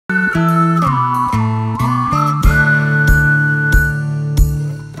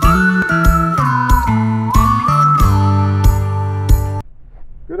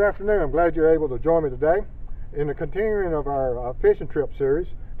Good afternoon. I'm glad you're able to join me today. In the continuing of our fishing trip series,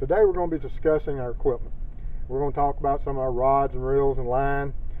 today we're going to be discussing our equipment. We're going to talk about some of our rods and reels and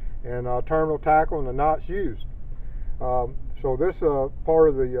line and terminal tackle and the knots used. So this part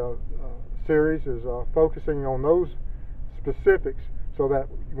of the series is focusing on those specifics so that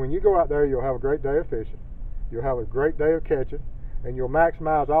when you go out there, you'll have a great day of fishing, you'll have a great day of catching, and you'll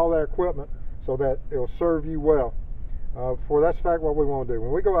maximize all that equipment so that it'll serve you well. For that's in fact what we want to do.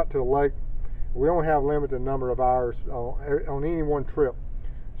 When we go out to the lake, we only have a limited number of hours on any one trip.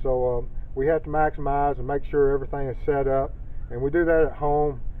 So we have to maximize and make sure everything is set up, and we do that at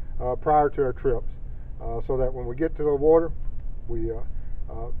home prior to our trips, so that when we get to the water, we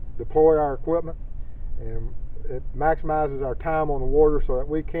deploy our equipment, and it maximizes our time on the water so that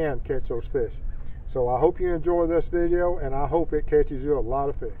we can catch those fish. So I hope you enjoy this video, and I hope it catches you a lot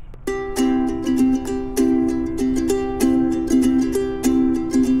of fish.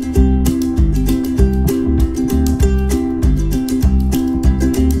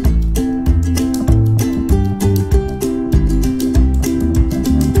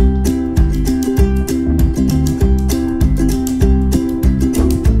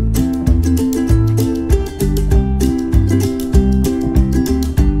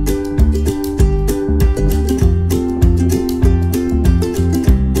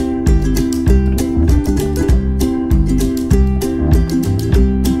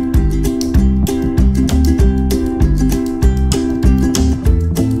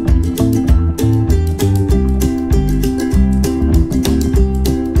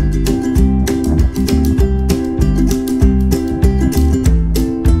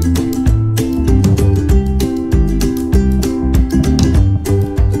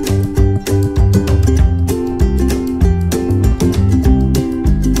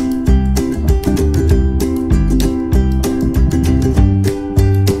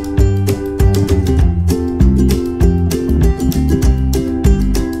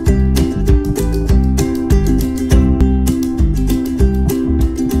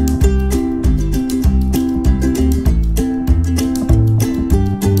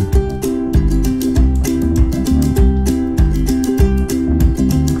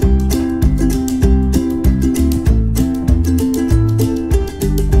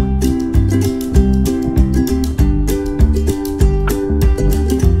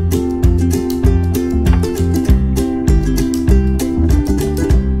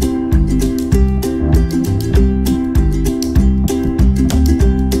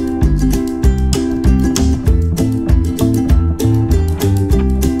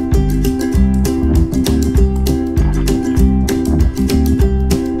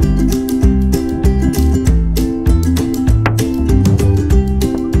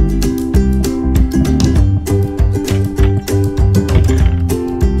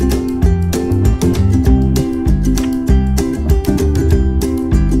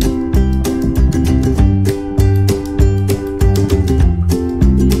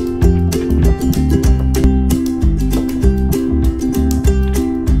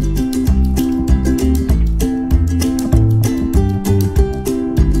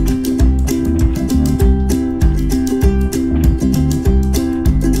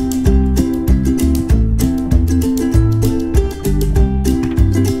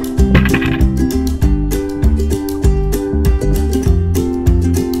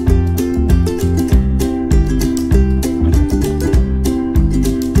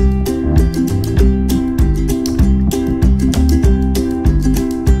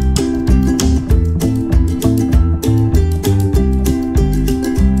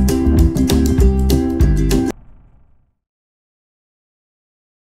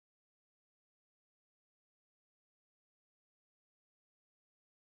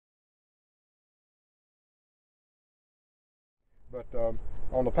 But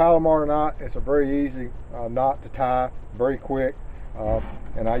on the Palomar knot, it's a very easy knot to tie, very quick,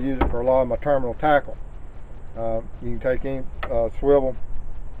 and I use it for a lot of my terminal tackle. You can take any swivel,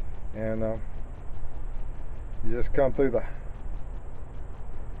 and you just come through the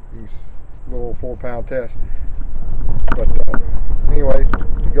little 4-pound test. But anyway,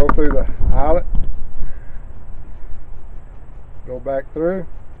 you go through the eyelet, go back through.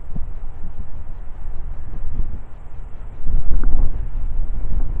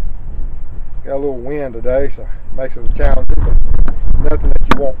 Got a little wind today, so it makes it challenging, but nothing that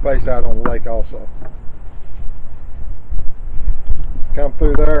you won't face out on the lake also. Just come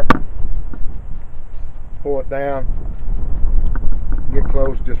through there, pull it down, get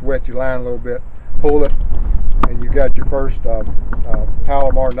close, just wet your line a little bit, pull it, and you got your first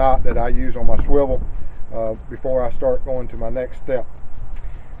Palomar knot that I use on my swivel before I start going to my next step.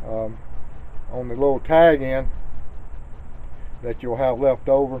 On the little tag end that you'll have left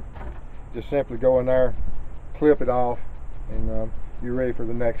over, just simply go in there, clip it off, and you're ready for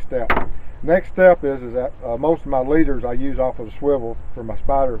the next step. Next step is that most of my leaders I use off of the swivel for my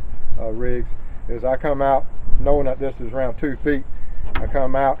spider rigs. Is I come out knowing that this is around 2 feet. I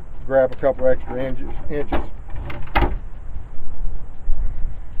come out, grab a couple extra inches,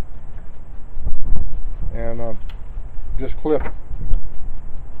 and just clip it.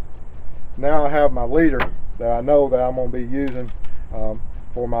 Now I have my leader that I know that I'm going to be using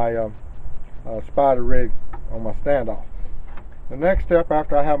for my spider rig on my standoff. The next step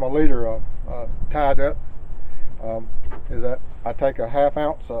after I have my leader tied up is that I take a 1/2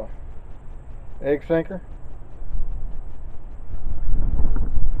 ounce egg sinker,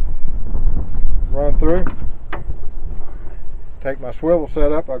 run through, take my swivel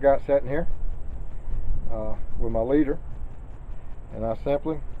setup I got sitting here with my leader, and I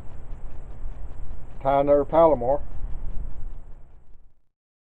simply tie another Palomar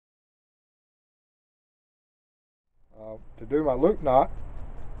to do my loop knot.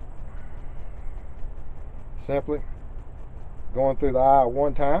 Simply going through the eye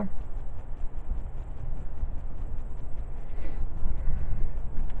one time,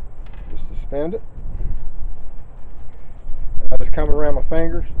 just suspend it, and I just come around my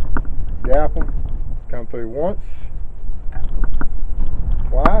fingers, gap them, come through once,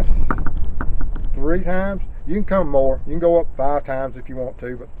 twice, 3 times. You can come more, you can go up 5 times if you want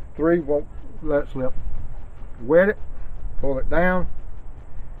to, but 3 won't let it slip. Wet it, pull it down,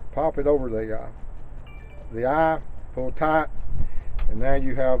 pop it over the eye, pull tight, and now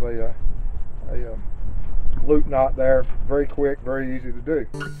you have a loop knot there. Very quick, very easy to do.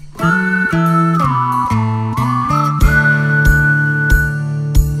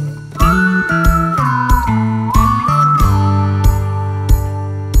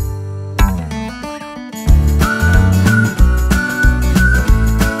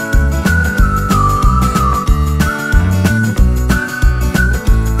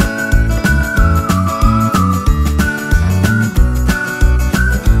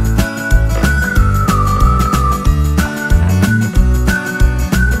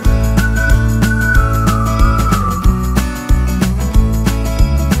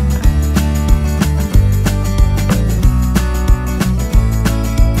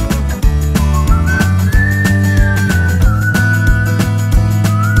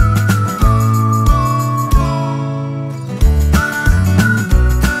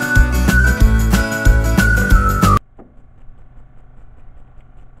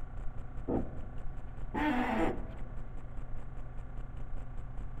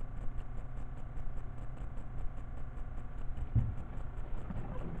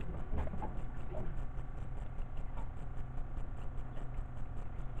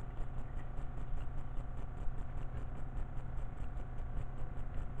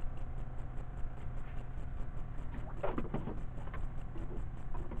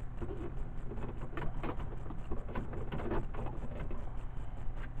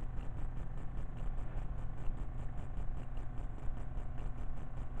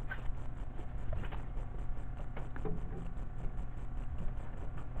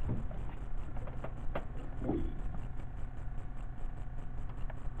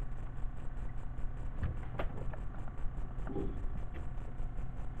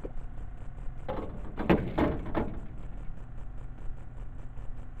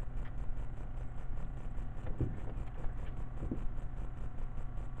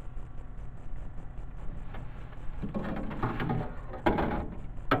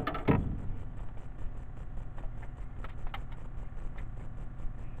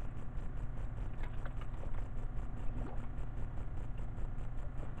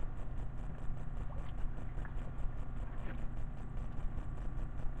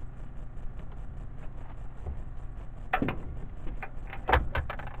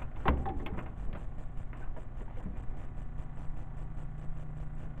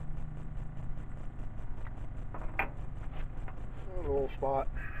 Little spot.